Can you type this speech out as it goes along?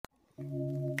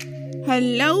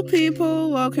Hello,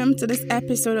 people. Welcome to this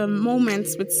episode of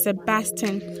Moments with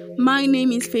Sebastian. My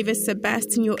name is Favor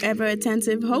Sebastian, your ever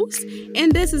attentive host,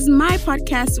 and this is my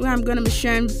podcast where I'm going to be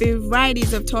sharing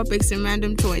varieties of topics in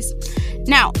random choice.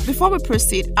 Now, before we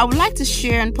proceed, I would like to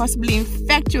share and possibly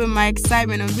infect you with my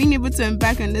excitement of being able to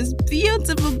embark on this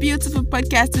beautiful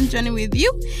podcasting journey with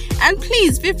you. And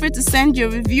please feel free to send your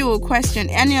review or question,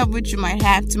 any of which you might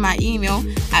have, to my email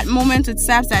at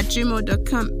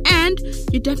momentwithsabs@gmail.com. And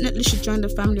you definitely should join the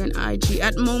family on IG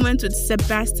at Moment with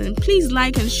Sebastian. Please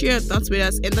like and share your thoughts with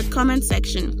us in the comment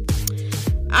section.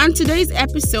 On today's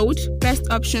episode, best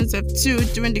options of 2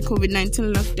 during the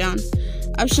COVID-19 lockdown.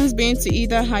 Options being to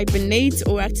either hibernate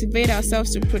or activate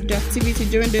ourselves to productivity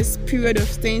during this period of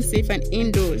staying safe and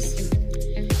indoors.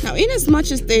 Now, in as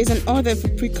much as there is an order for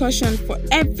precaution for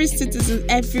every citizen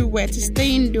everywhere to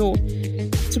stay indoor,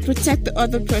 to protect the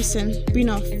other person, being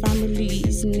our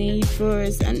families,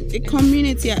 neighbors, and the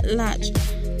community at large.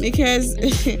 Because,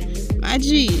 if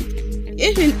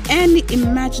in any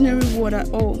imaginary word at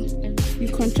all, you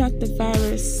contract the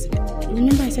virus,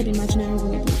 remember I said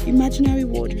imaginary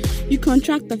word, you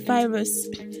contract the virus,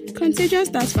 contagion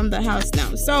starts from the house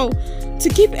now. So, to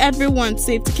keep everyone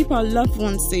safe, to keep our loved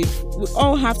ones safe, we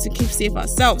all have to keep safe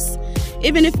ourselves,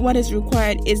 even if what is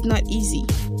required is not easy.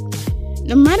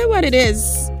 No matter what it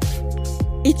is,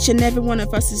 each and every one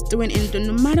of us is doing indoor.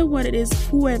 No matter what it is,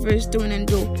 whoever is doing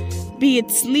indoor, be it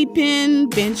sleeping,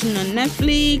 binging on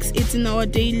Netflix, eating all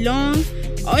day long,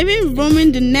 or even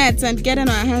roaming the net and getting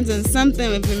our hands on something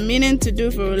we've been meaning to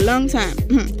do for a long time.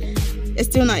 It's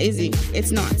still not easy. It's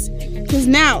not. Because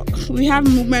now we have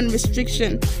movement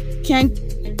restriction. Can't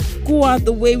go out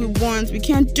the way we want. We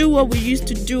can't do what we used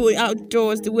to do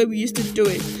outdoors the way we used to do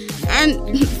it.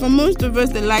 And for most of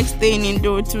us that like staying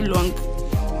indoor too long,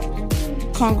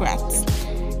 congrats.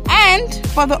 And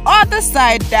for the other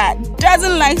side that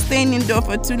doesn't like staying indoor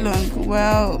for too long,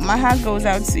 well, my heart goes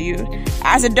out to you,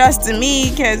 as it does to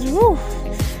me, because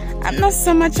I'm not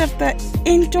so much of the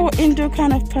indoor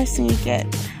kind of person you get.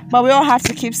 But we all have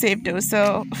to keep safe though,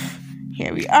 so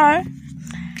here we are.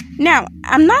 Now,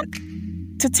 I'm not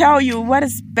to tell you what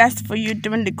is best for you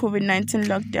during the COVID-19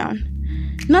 lockdown.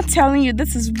 Not telling you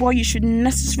this is what you should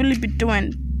necessarily be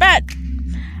doing, but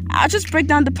I'll just break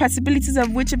down the possibilities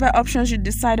of whichever options you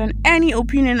decide on, any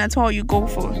opinion at all you go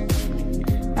for.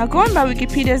 Now, going by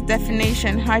Wikipedia's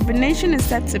definition, hibernation is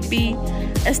said to be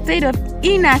a state of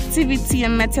inactivity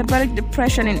and metabolic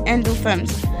depression in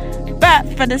endotherms. But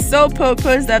for the sole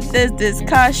purpose of this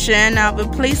discussion, I'll be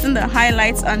placing the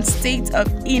highlights on state of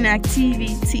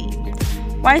inactivity.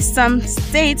 While some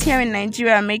states here in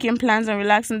Nigeria are making plans on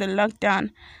relaxing the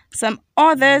lockdown, some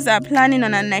others are planning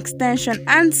on an extension,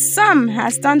 and some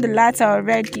has done the latter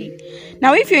already.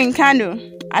 Now, if you're in Kano,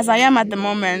 as I am at the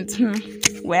moment,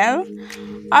 well,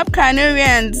 up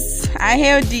Kanurians, I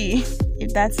hail thee,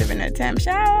 if that's even a term.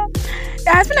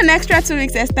 There has been an extra 2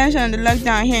 weeks extension on the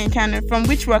lockdown here in Kano, from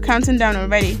which we're counting down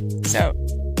already. So,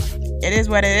 it is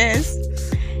what it is.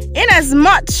 In as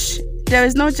much there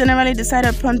is no generally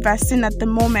decided upon vaccine at the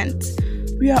moment,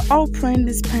 we are all praying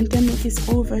this pandemic is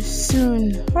over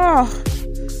soon.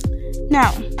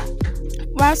 Now,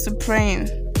 whilst we're praying,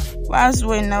 whilst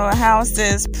we're in our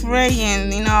houses,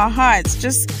 praying in our hearts,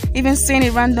 just even saying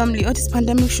it randomly, this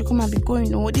pandemic should come and be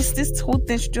going, this whole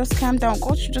thing should just calm down,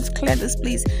 God should just clear this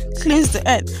place, cleanse the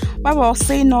earth. While we're all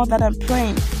saying all that, I'm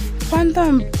praying, ponder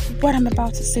what I'm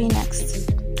about to say next.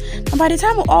 And by the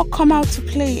time we all come out to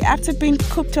play, after being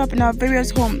cooped up in our various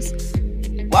homes,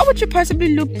 what would you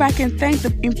possibly look back and thank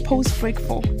the imposed break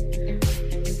for?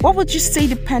 What would you say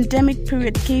the pandemic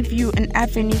period gave you an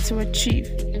avenue to achieve?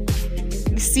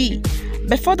 You see,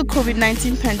 before the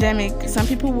COVID-19 pandemic, some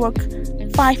people work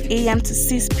 5 a.m. to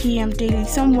 6 p.m. daily,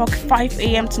 some work 5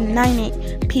 a.m. to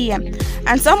 9 p.m.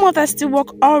 and some others still work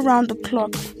all around the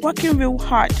clock, working real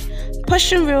hard,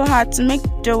 pushing real hard to make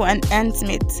dough and ends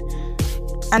meet.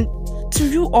 And to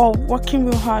you all working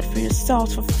real hard for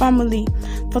yourselves, for family,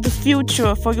 for the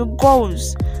future, for your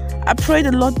goals, I pray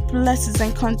the Lord blesses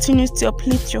and continues to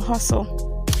uplift your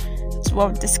hustle. It's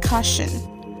worth discussion.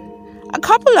 A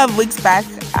couple of weeks back,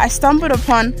 I stumbled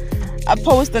upon a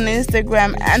post on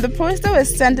Instagram, and the poster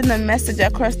was sending a message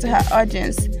across to her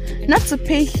audience not to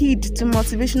pay heed to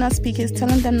motivational speakers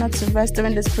telling them not to rest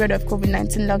during this period of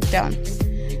COVID-19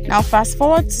 lockdown. Now, fast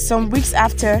forward to some weeks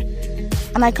after,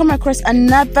 and I come across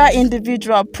another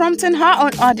individual prompting her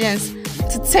own audience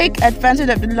to take advantage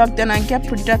of the lockdown and get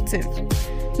productive.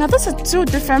 Now, those are 2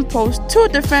 different posts, 2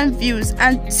 different views,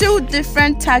 and 2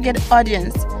 different target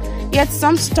audience. Yet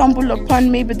some stumble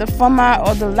upon maybe the former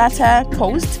or the latter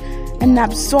post and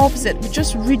absorbs it. We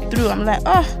just read through. I'm like,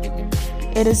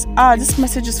 It is this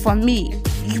message is for me.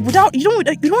 You don't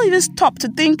even stop to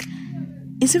think,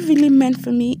 is it really meant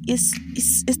for me? Is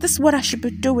this what I should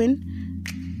be doing?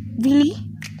 Really?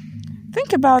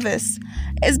 Think about this.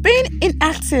 Is being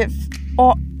inactive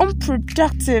or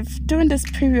unproductive during this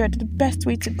period the best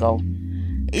way to go?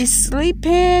 Is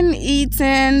sleeping,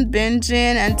 eating,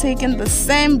 binging, and taking the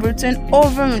same routine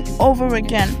over and over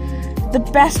again the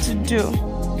best to do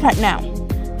right now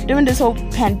during this whole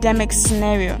pandemic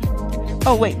scenario?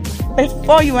 Oh wait,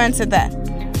 before you answer that,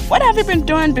 what have you been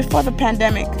doing before the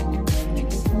pandemic?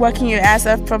 Working your ass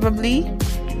off, probably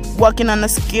working on a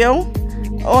skill,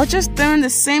 or just doing the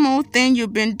same old thing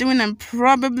you've been doing and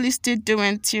probably still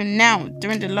doing till now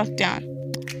during the lockdown.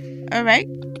 Alright,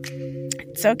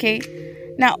 it's okay.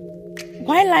 Now,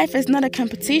 while life is not a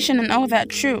competition and all that,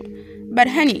 true, but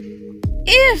honey,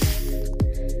 if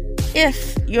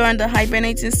you're on the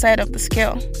hibernating side of the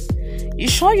scale, you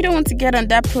sure you don't want to get on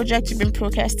that project you've been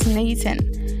procrastinating?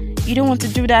 You don't want to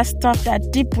do that stuff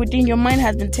that deep within your mind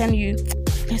has been telling you,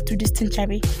 let's do this thing,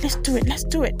 Chabi. Let's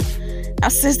do it. Now,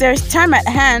 since there is time at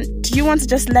hand, do you want to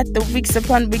just let the weeks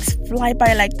upon weeks fly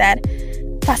by like that?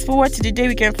 Fast forward to the day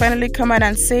we can finally come out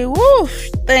and say, woo,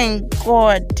 thank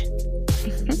God.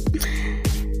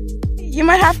 You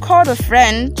might have called a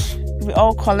friend. We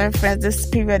all calling friends this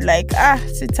period, like,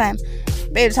 it's the time.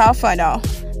 Babes, how far now?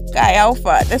 Guy, how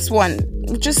far? This one.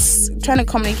 We're just trying to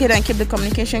communicate and keep the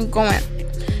communication going.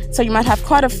 So you might have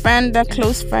called a friend, a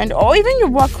close friend, or even your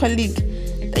work colleague.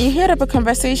 Then you hear up a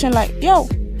conversation like, yo,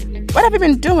 what have you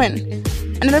been doing?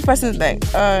 Another person is like,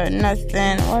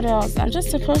 nothing. What else? I'm just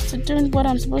supposed to do what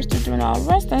I'm supposed to do now.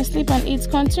 Rest and sleep and eat.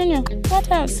 Continue. What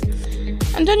else?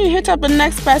 And then you hit up the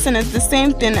next person, it's the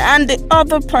same thing, and the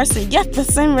other person gets the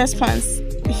same response.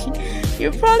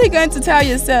 You're probably going to tell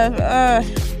yourself, I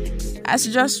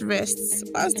should just rest.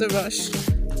 What's the rush?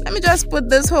 Let me just put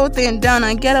this whole thing down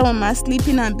and get on my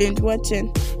sleeping and binge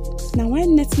watching. Now, while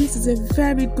Netflix is a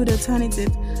very good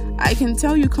alternative, I can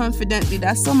tell you confidently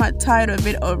that some are tired of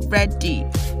it already.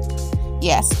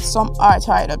 Yes, some are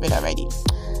tired of it already.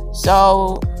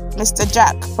 So, Mr.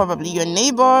 Jack, probably your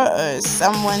neighbor or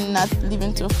someone not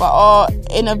living too far or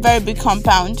in a very big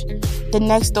compound, the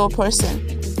next door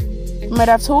person might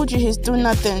have told you he's doing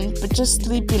nothing but just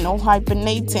sleeping or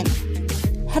hibernating.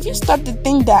 Have you stopped to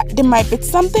think that there might be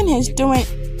something he's doing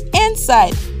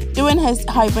inside during his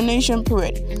hibernation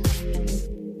period?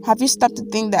 Have you stopped to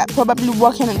think that probably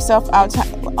working himself out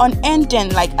on ending,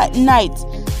 like at night?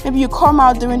 Maybe you come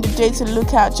out during the day to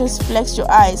look out, just flex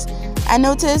your eyes and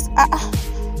notice,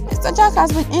 Mr. Jack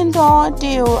has been indoor all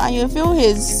day, and you feel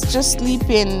he's just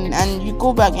sleeping, and you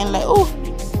go back and like, oh,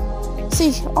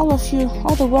 see, all of you,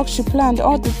 all the work you planned,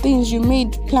 all the things you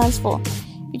made plans for,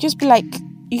 you just be like,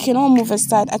 you can all move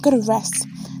aside. I gotta rest.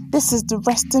 This is the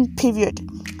resting period.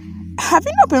 Have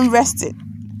you not been rested?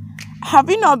 Have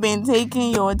you not been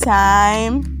taking your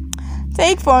time?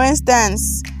 Take, for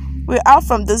instance, we're out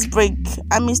from this break,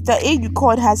 and Mr. A you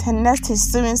called has harnessed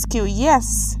his sewing skill.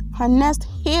 Yes, harnessed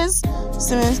his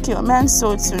sewing skill. Man,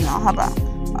 so too now, haba.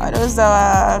 Those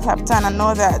are captain and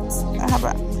all that,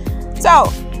 haba. So,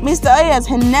 Mr. A has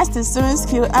harnessed his sewing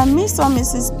skill, and Miss or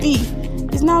Mrs. B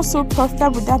is now so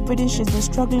perfect with that British she's been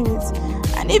struggling with.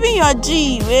 And even your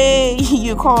G, where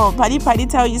you call, Paddy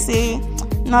tell you, say,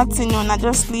 nothing, no, not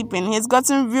just sleeping. He's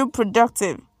gotten real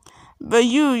productive. But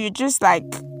you just like,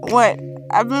 what?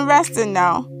 I've been resting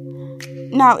now.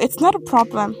 Now, it's not a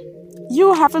problem.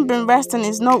 You haven't been resting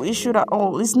is no issue at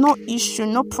all. It's no issue,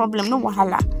 no problem, no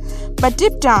wahala. But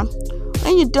deep down,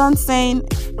 when you're done saying,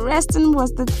 resting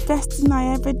was the best thing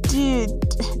I ever did,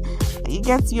 you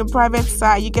get to your private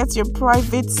side, you get to your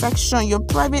private section, your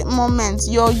private moments,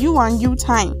 your you and you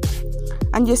time,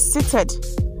 and you're seated,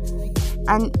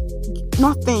 and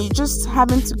nothing, you're just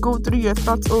having to go through your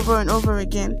thoughts over and over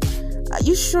again. Are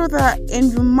you sure that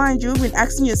in your mind you've been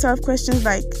asking yourself questions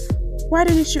like, why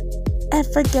didn't you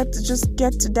ever get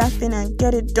to that thing and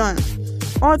get it done?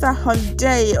 All that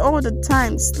holiday, all the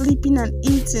time, sleeping and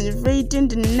eating, raiding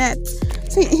the net.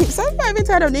 See, some people are even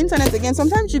tired of the internet again.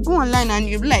 Sometimes you go online and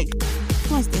you're like,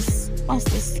 what's this?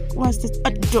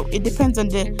 It depends on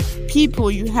the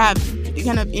people you have, the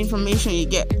kind of information you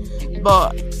get.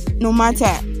 But no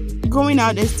matter, going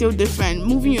out is still different.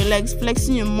 Moving your legs,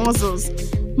 flexing your muscles,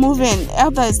 moving.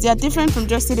 Others, they are different from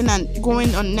just sitting and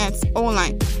going on net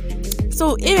online.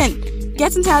 So even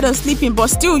getting tired of sleeping, but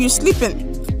still you're sleeping.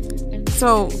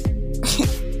 So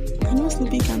I know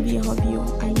sleeping can be a hobby.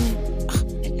 I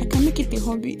know. I can make it a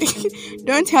hobby.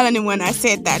 Don't tell anyone I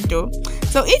said that though.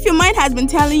 So if your mind has been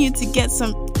telling you to get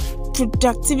some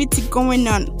productivity going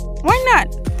on, why not?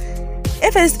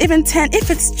 If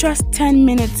it's just 10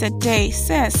 minutes a day,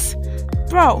 sis,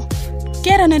 bro,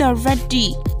 get on it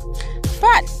already.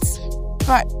 But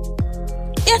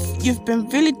if you've been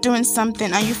really doing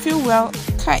something and you feel, well,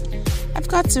 okay, I've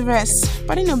got to rest,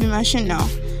 but it no be machine now.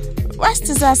 Rest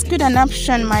is as good an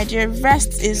option, my dear.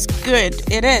 Rest is good.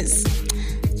 It is.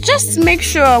 Just make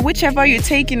sure whichever you're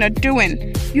taking or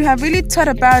doing, you have really thought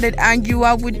about it and you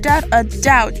are without a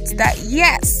doubt that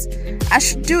yes, I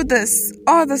should do this.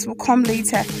 All this will come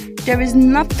later. There is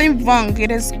nothing wrong.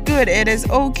 It is good. It is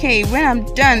okay. When I'm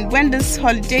done, when this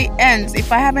holiday ends,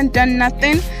 if I haven't done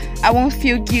nothing, I won't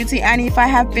feel guilty. And if I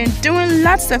have been doing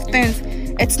lots of things,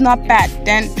 it's not bad.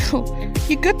 Then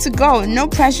you're good to go. No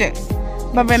pressure.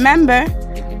 But remember,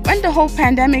 when the whole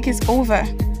pandemic is over,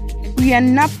 we are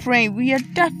not praying. We are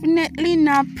definitely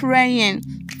not praying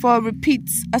for a repeat,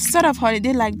 a sort of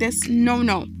holiday like this.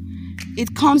 No.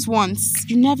 It comes once.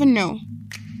 You never know.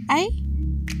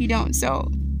 You don't. So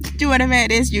do whatever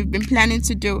it is you've been planning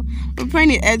to do. We're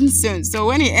praying it ends soon. So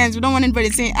when it ends, we don't want anybody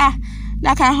saying,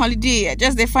 that kind of holiday.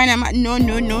 Just they find out. No.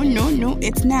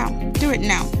 It's now. Do it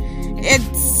now.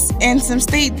 It's in some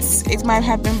states, it might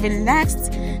have been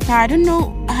relaxed. Now, I don't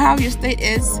know how your state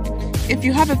is. If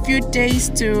you have a few days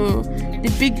to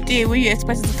the big day where you're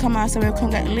expected to come out, so well,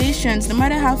 congratulations. No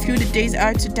matter how few the days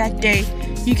are to that day,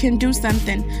 you can do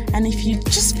something. And if you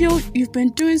just feel you've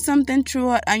been doing something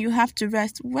throughout and you have to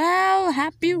rest, well,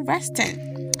 happy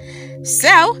resting.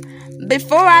 So,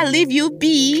 before I leave you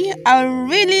be, I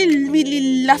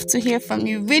really love to hear from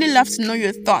you. Really love to know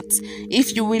your thoughts.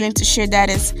 If you're willing to share, that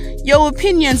is. Your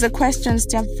opinions or questions,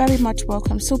 they are very much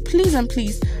welcome. So please and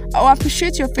please, I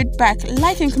appreciate your feedback.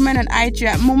 Like and comment on IG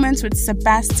at Moments with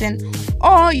Sebastian.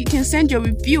 Or you can send your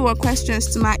review or questions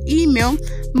to my email,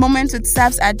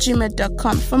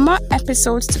 momentswithsabs@gmail.com. For more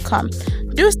episodes to come,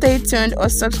 do stay tuned or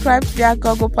subscribe to their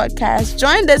Google Podcast.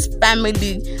 Join this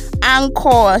family.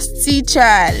 Anchor,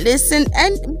 Teacher, listen,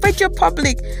 and Radio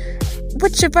Public,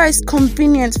 whichever is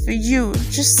convenient for you.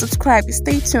 Just subscribe.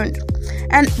 Stay tuned.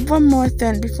 And one more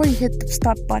thing, before you hit the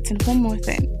stop button, one more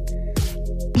thing.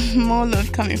 More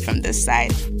load coming from this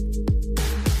side.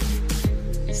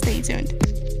 Stay tuned.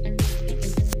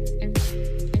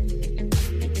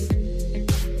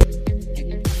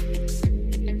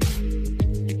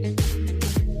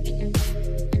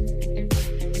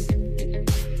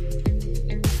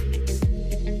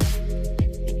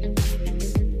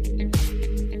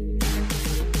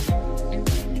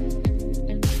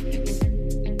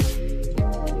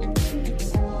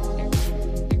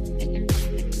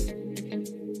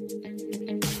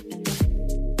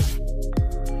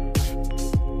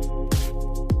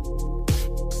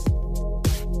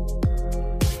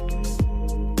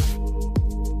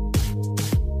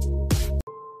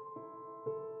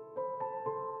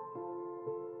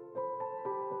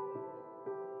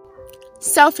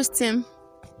 Self-esteem.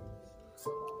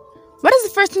 What is the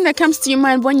first thing that comes to your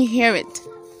mind when you hear it?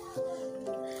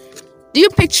 Do you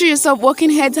picture yourself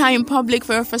walking head high in public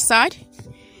for a facade?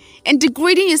 And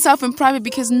degrading yourself in private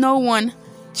because no one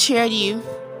cheered you?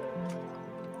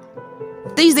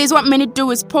 These days, what many do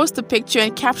is post a picture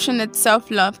and caption it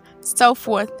self-love,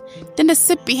 self-worth. Then they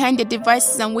sit behind their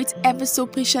devices and wait ever so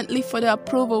patiently for the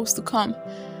approvals to come.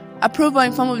 Approval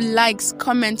in form of likes,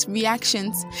 comments,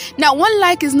 reactions. Now, one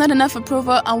like is not enough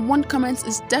approval, and one comment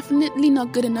is definitely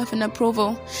not good enough in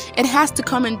approval. It has to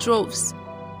come in droves.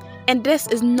 And this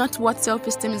is not what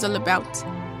self-esteem is all about.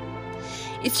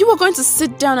 If you were going to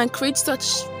sit down and create such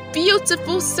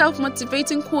beautiful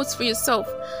self-motivating quotes for yourself,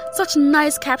 such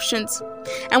nice captions,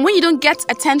 and when you don't get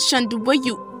attention the way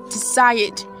you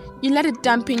desired, you let it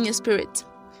dampen your spirit,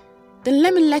 then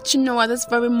let me let you know at this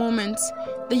very moment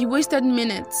that you wasted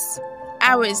minutes,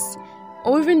 hours,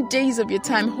 or even days of your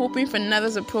time hoping for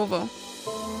another's approval.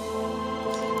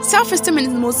 Self-esteem in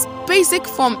its most basic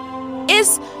form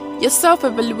is your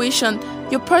self-evaluation,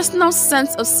 your personal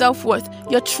sense of self-worth,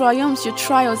 your triumphs, your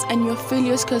trials, and your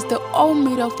failures, because they're all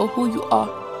made up for who you are.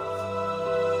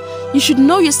 You should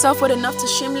know your self-worth enough to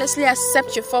shamelessly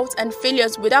accept your faults and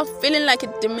failures without feeling like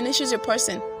it diminishes your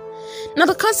person. Now,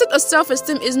 the concept of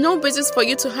self-esteem is no basis for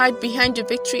you to hide behind your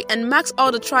victory and mask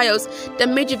all the trials that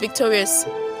made you victorious.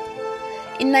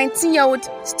 A 19-year-old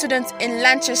student in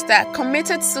Lancaster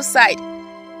committed suicide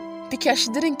because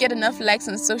she didn't get enough likes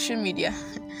on social media.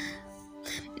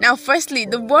 Now, firstly,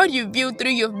 the world you view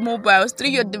through your mobiles, through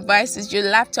your devices, your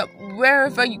laptop,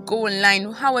 wherever you go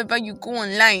online, however you go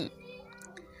online,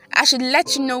 I should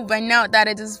let you know by now that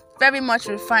it is very much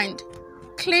refined,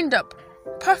 cleaned up,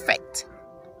 perfect.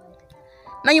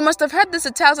 Now, you must have heard this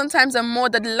 1,000 times and more,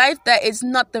 that life there is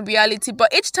not the reality.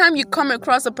 But each time you come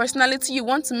across a personality you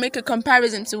want to make a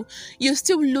comparison to, you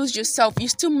still lose yourself. You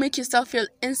still make yourself feel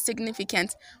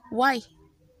insignificant. Why?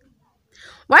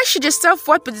 Why should your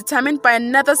self-worth be determined by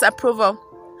another's approval?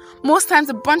 Most times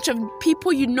a bunch of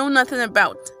people you know nothing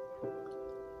about.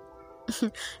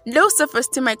 Low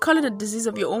self-esteem, I call it a disease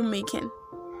of your own making.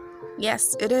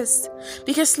 Yes, it is.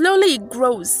 Because slowly it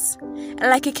grows. And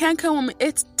like a cankerworm,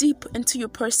 it's deep into your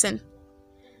person.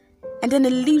 And then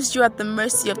it leaves you at the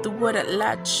mercy of the world at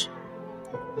large.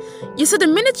 You see, the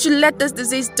minute you let this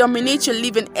disease dominate your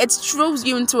living, it throws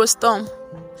you into a storm.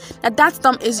 Now that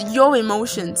storm is your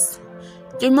emotions.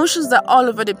 Your emotions are all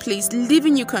over the place,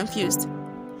 leaving you confused.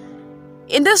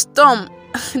 In this storm,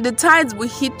 the tides will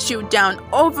hit you down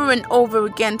over and over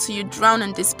again till you drown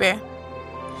in despair.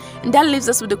 And that leaves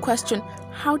us with the question,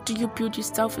 how do you build your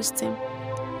self-esteem?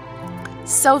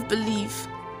 Self-belief.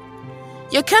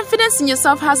 Your confidence in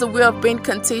yourself has a way of being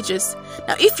contagious.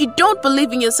 Now, if you don't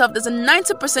believe in yourself, there's a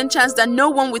 90% chance that no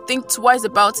one will think twice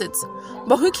about it.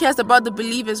 But who cares about the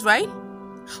believers, right?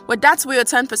 Well, that's where your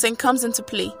 10% comes into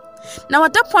play. Now,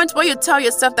 at that point where you tell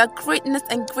yourself that greatness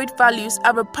and great values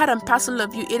are a part and parcel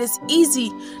of you, it is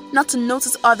easy not to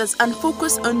notice others and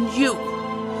focus on you.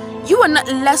 You are not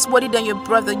less worthy than your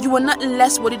brother. You are not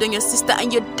less worthy than your sister.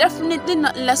 And you're definitely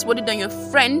not less worthy than your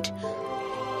friend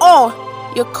or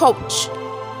your coach.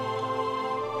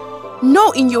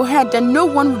 Know in your head that no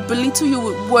one will belittle you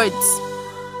with words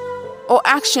or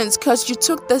actions because you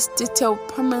took this detail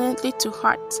permanently to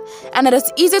heart. And it is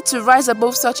easy to rise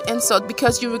above such insult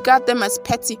because you regard them as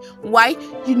petty. Why?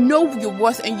 You know your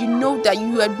worth and you know that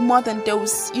you are more than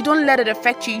those. You don't let it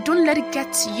affect you. You don't let it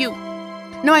get to you.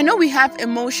 Now, I know we have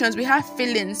emotions, we have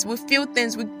feelings, we feel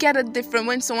things, we get it different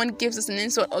when someone gives us an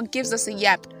insult or gives us a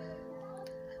yap.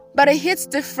 But it hits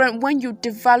different when you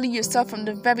devalue yourself from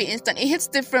the very instant. It hits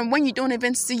different when you don't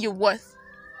even see your worth.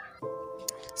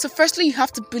 So firstly, you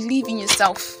have to believe in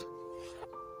yourself.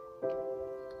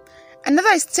 Another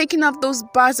is taking off those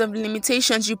bars of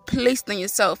limitations you placed on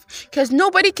yourself. Because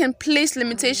nobody can place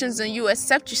limitations on you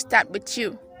except you start with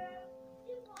you.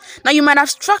 Now, you might have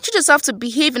structured yourself to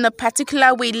behave in a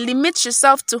particular way, limit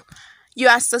yourself to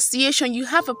your association. You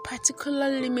have a particular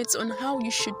limit on how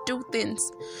you should do things.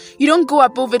 You don't go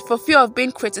above it for fear of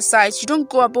being criticized. You don't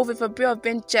go above it for fear of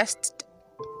being judged.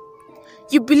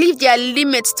 You believe there are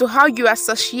limits to how you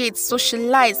associate,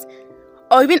 socialize,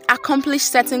 or even accomplish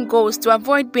certain goals to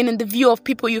avoid being in the view of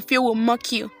people you feel will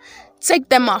mock you. Take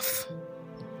them off.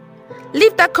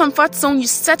 Leave that comfort zone you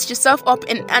set yourself up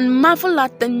in and marvel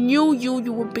at the new you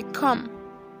will become.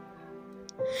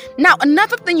 Now,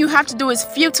 another thing you have to do is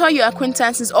filter your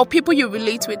acquaintances or people you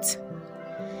relate with.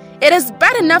 It is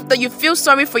bad enough that you feel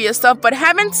sorry for yourself, but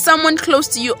having someone close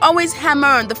to you always hammer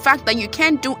on the fact that you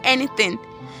can't do anything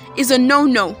is a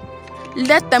no-no.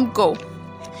 Let them go.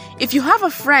 If you have a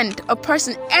friend, a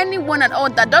person, anyone at all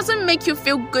that doesn't make you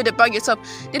feel good about yourself,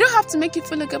 they don't have to make you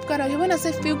feel like God. When I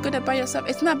say feel good about yourself,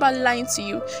 it's not about lying to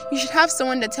you. You should have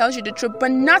someone that tells you the truth,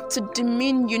 but not to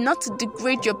demean you, not to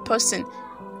degrade your person.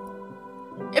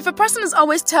 If a person is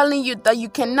always telling you that you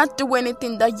cannot do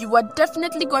anything, that you are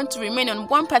definitely going to remain on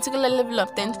one particular level of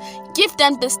things, give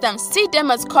them distance. See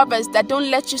them as covers that don't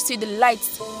let you see the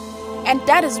lights. And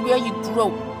that is where you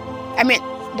grow. I mean,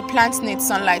 the plants need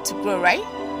sunlight to grow, right?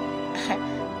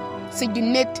 So you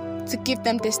need to give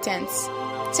them distance.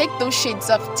 Take those shades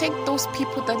off. Take those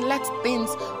people that let things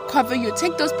cover you.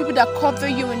 Take those people that cover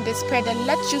you in despair, that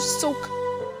let you soak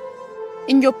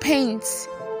in your pains.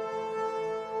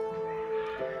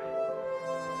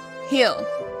 Heal.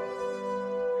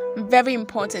 Very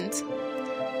important.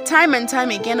 Time and time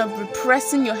again of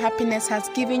repressing your happiness has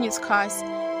given you scars,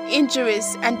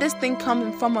 injuries, and this thing comes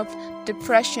in form of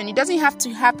depression. It doesn't have to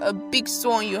have a big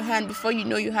sore on your hand before you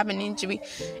know you have an injury.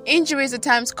 Injuries at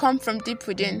times come from deep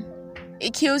within.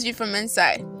 It kills you from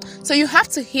inside. So you have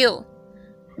to heal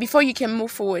before you can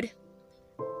move forward.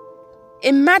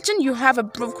 Imagine you have a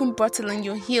broken bottle in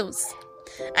your heels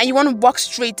and you want to walk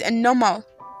straight and normal.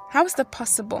 How is that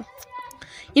possible?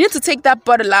 You need to take that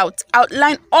bottle out,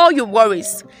 outline all your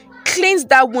worries, cleanse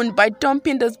that wound by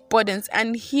dumping those burdens,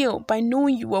 and heal by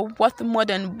knowing you are worth more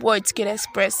than words can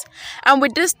express. And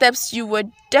with these steps, you were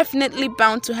definitely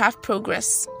bound to have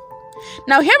progress.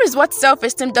 Now, here is what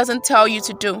self-esteem doesn't tell you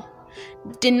to do.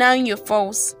 Denying your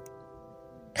faults.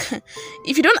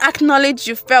 If you don't acknowledge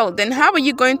you fell, then how are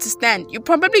you going to stand? You're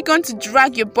probably going to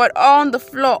drag your butt on the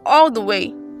floor all the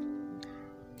way.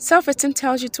 Self-esteem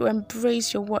tells you to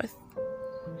embrace your worth.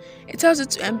 It tells you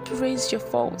to embrace your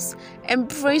faults.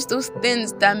 Embrace those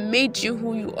things that made you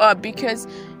who you are, because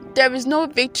there is no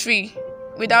victory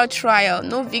without trial,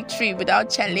 no victory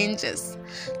without challenges.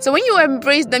 So when you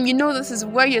embrace them, you know this is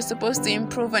where you're supposed to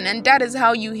improve on, and that is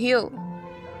how you heal.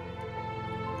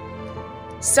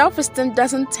 Self-esteem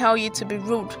doesn't tell you to be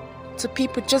rude, to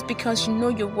people just because you know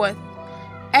your worth.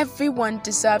 Everyone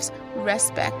deserves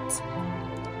respect.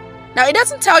 Now, it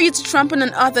doesn't tell you to trample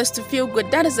on others to feel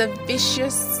good. That is a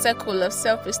vicious circle of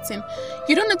self-esteem.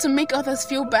 You don't need to make others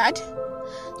feel bad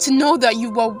to know that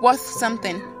you are worth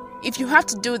something. If you have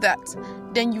to do that,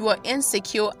 then you are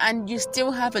insecure and you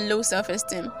still have a low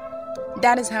self-esteem.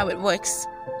 That is how it works.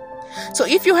 So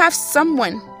if you have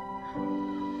someone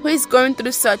who is going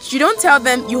through such, you don't tell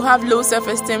them you have low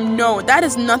self-esteem. No, that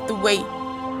is not the way.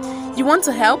 You want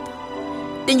to help?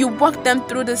 Then you walk them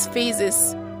through these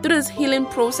phases, through these healing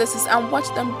processes, and watch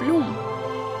them bloom.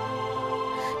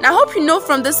 Now, I hope you know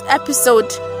from this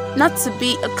episode not to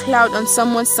be a cloud on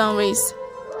someone's sun rays.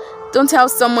 Don't tell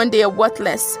someone they are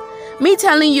worthless. Me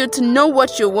telling you to know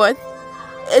what you're worth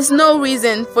is no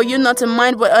reason for you not to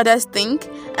mind what others think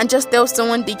and just tell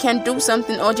someone they can't do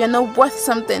something or they're not worth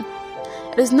something.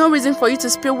 There's no reason for you to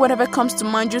spill whatever comes to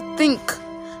mind. You think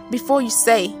before you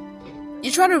say.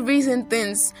 You try to reason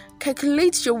things,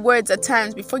 calculate your words at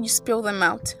times before you spill them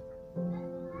out.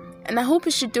 And I hope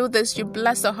you should do this. You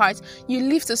bless the heart, you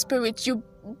lift the spirit, you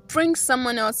bring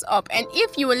someone else up. And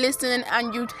if you are listening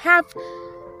and you have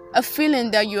a feeling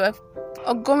that you are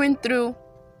going through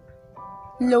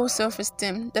low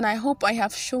self-esteem, then I hope I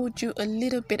have showed you a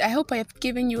little bit. I hope I have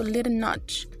given you a little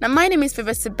nudge. Now, my name is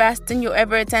Favor Sebastian, your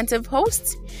ever attentive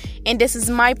host, and this is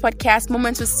my podcast,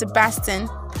 Moments with Sebastian.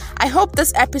 I hope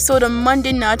this episode on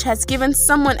Monday Nudge has given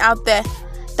someone out there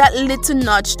that little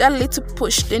nudge, that little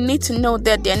push. They need to know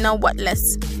that they're not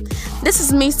worthless. This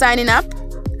is me signing up.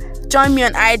 Join me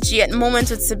on IG at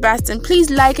Moments with Sebastian. Please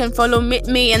like and follow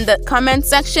me in the comment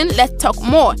section. Let's talk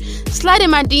more. Slide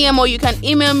in my DM or you can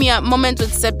email me at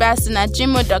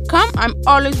momentswithsebastian@gmail.com. I'm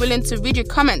always willing to read your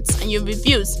comments and your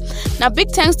reviews. Now,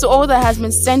 big thanks to all that has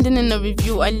been sending in a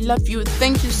review. I love you.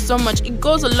 Thank you so much. It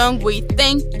goes a long way.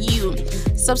 Thank you.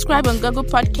 Subscribe on Google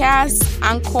Podcasts,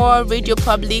 Anchor, Radio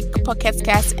Public, Pocket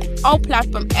Cast, and all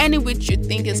platforms, any which you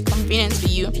think is convenient for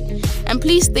you. And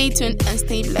please stay tuned and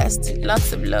stay blessed.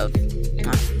 Lots of love.